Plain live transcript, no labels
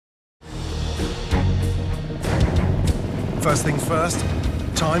First things first,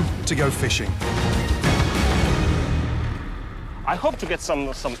 time to go fishing. I hope to get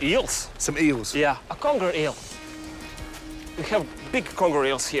some eels. Some eels? Yeah, a conger eel. We have big conger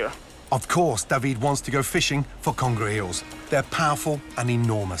eels here. Of course, David wants to go fishing for conger eels. They're powerful and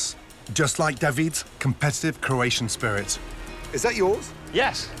enormous, just like David's competitive Croatian spirit. Is that yours?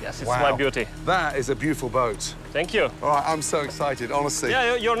 Yes, it's Wow. my beauty. That is a beautiful boat. Thank you. All right, I'm so excited, honestly.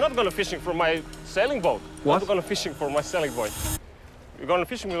 Yeah, you're not going to fishing for my sailing boat. What? You're going to fishing for my sailing boat. You're going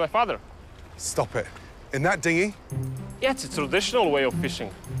fishing with my father. Stop it. In that dinghy? Yeah, it's a traditional way of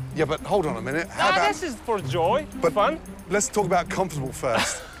fishing. Yeah, but hold on a minute. How about... This is for joy, But fun. Let's talk about comfortable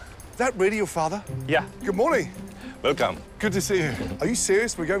first. Is that really your father? Yeah. Good morning. Welcome. Good to see you. Are you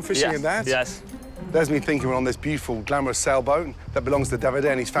serious? We're going fishing in that? Yes. There's me thinking we're on this beautiful, glamorous sailboat that belongs to Davide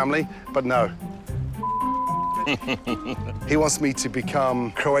and his family, but no. He wants me to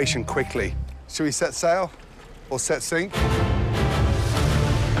become Croatian quickly. Should we set sail or set sink?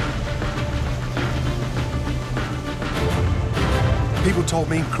 People told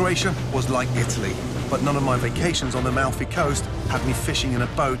me Croatia was like Italy, but none of my vacations on the Amalfi Coast had me fishing in a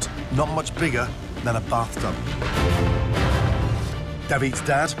boat not much bigger than a bathtub. David's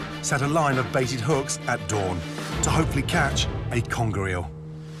dad set a line of baited hooks at dawn to hopefully catch a conger eel.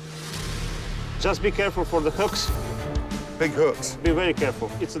 Just be careful for the hooks. Big hooks. Be very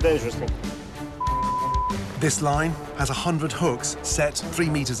careful. It's a dangerous thing. This line has 100 hooks set 3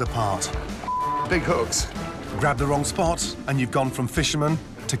 meters apart. Big hooks. Grab the wrong spot and you've gone from fisherman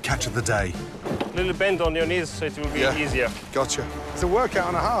to catch of the day. Little bend on your knees so it will be easier. Gotcha. It's a workout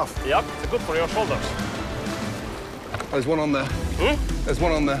and a half. Yep, it's good for your shoulders. There's one on there. There's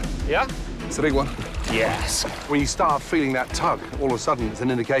one on there. Yeah? It's a big one. Yes. When you start feeling that tug, all of a sudden it's an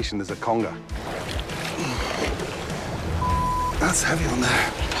indication there's a conger. That's heavy on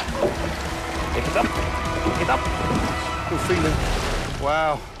there. Pick it up. Pick it up. Good feeling.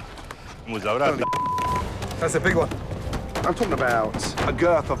 Wow. That's a big one. I'm talking about a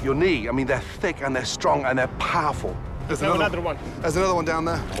girth of your knee. I mean, they're thick and they're strong and they're powerful. There's another one. There's another one down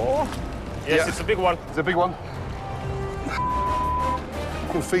there. Oh. Yes, it's a big one. It's a big one.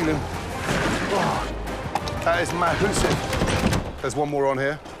 Good feeling. Oh, that is massive. There's one more on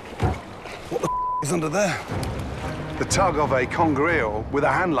here. What the is under there? The tug of a conger eel with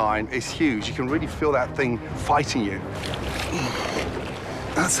a hand line is huge. You can really feel that thing fighting you.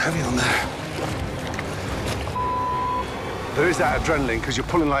 That's heavy on there. There is that adrenaline because you're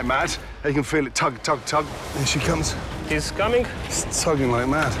pulling like mad. And you can feel it tug, tug, tug. Here she comes. He's coming. It's tugging like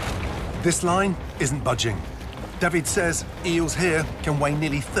mad. This line isn't budging. David says eels here can weigh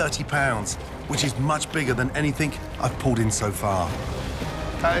nearly 30 pounds, which is much bigger than anything I've pulled in so far.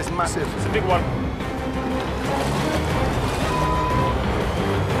 That is massive. It's a big one.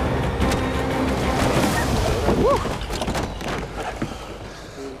 Woo.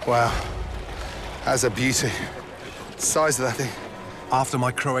 Wow. That's a beauty. The size of that thing. After my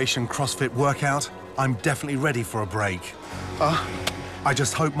Croatian CrossFit workout, I'm definitely ready for a break. I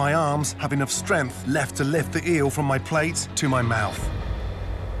just hope my arms have enough strength left to lift the eel from my plate to my mouth.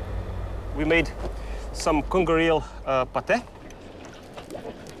 We made some conger eel pate.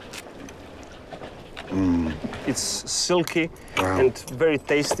 It's silky and very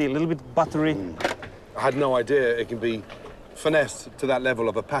tasty, a little bit buttery. I had no idea it can be finessed to that level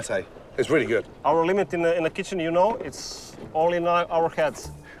of a pate. It's really good. Our limit in the kitchen, you know, it's all in our heads.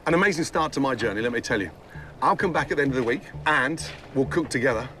 An amazing start to my journey, let me tell you. I'll come back at the end of the week and we'll cook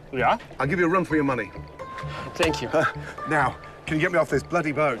together. Yeah? I'll give you a run for your money. Thank you. Now, can you get me off this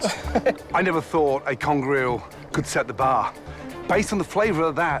bloody boat? I never thought a conger eel could set the bar. Based on the flavour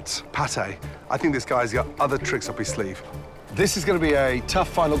of that pate, I think this guy's got other tricks up his sleeve. This is going to be a tough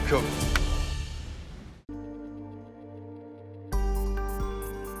final cook.